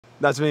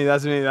That's me. How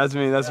do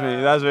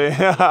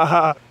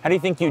you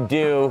think you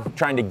do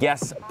trying to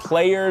guess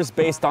players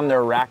based on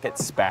their racket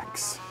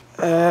specs?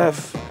 I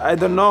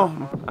don't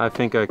know. I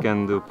think I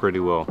can do pretty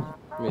well.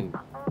 I mean,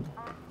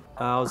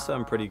 I'll say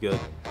I'm pretty good.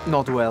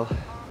 Not well.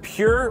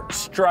 Pure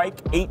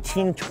Strike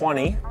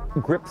 1820,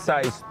 grip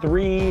size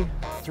 3,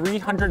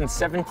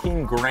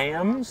 317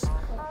 grams,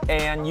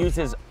 and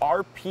uses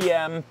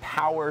RPM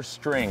power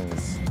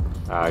strings.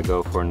 I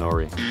go for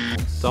Nori.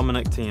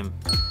 Dominic team.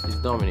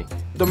 It's Dominic.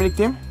 Dominic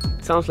team?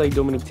 Sounds like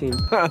Dominic team.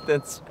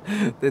 That's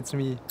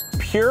me.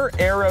 Pure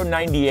Aero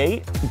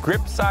 98,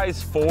 grip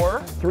size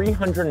 4,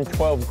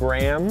 312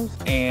 grams,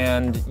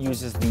 and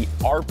uses the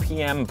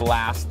RPM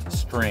Blast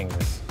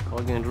strings.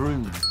 Holger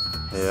Rune.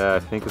 Yeah, I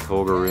think it's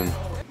Holger Rune.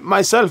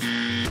 Myself.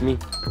 Me.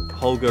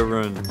 Holger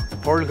Rune.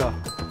 Holga.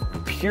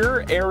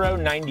 Pure Aero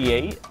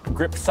 98,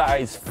 grip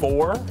size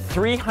 4,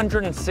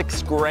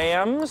 306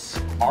 grams,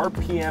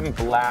 RPM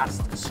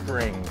Blast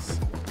strings.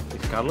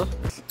 It's Carlos.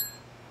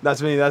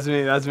 That's me.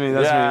 Holger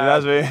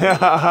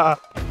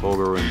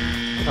Rune.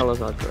 Carlos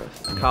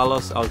Alcaraz.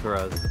 Carlos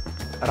Alcaraz.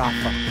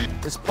 Rafa.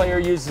 This player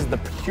uses the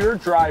Pure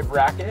Drive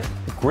racket,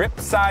 grip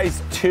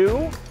size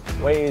 2,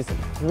 weighs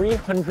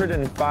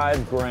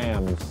 305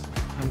 grams.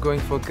 I'm going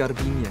for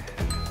Garbiñe.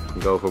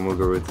 Go for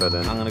Muguruza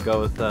then. I'm gonna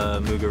go with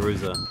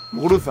Muguruza.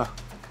 Muguruza.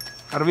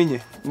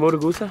 Garbiñe.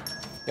 Morgusa.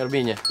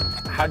 Garbiñe.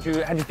 How'd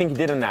you think you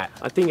did in that?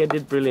 I think I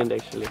did brilliant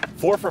actually.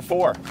 4 for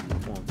 4.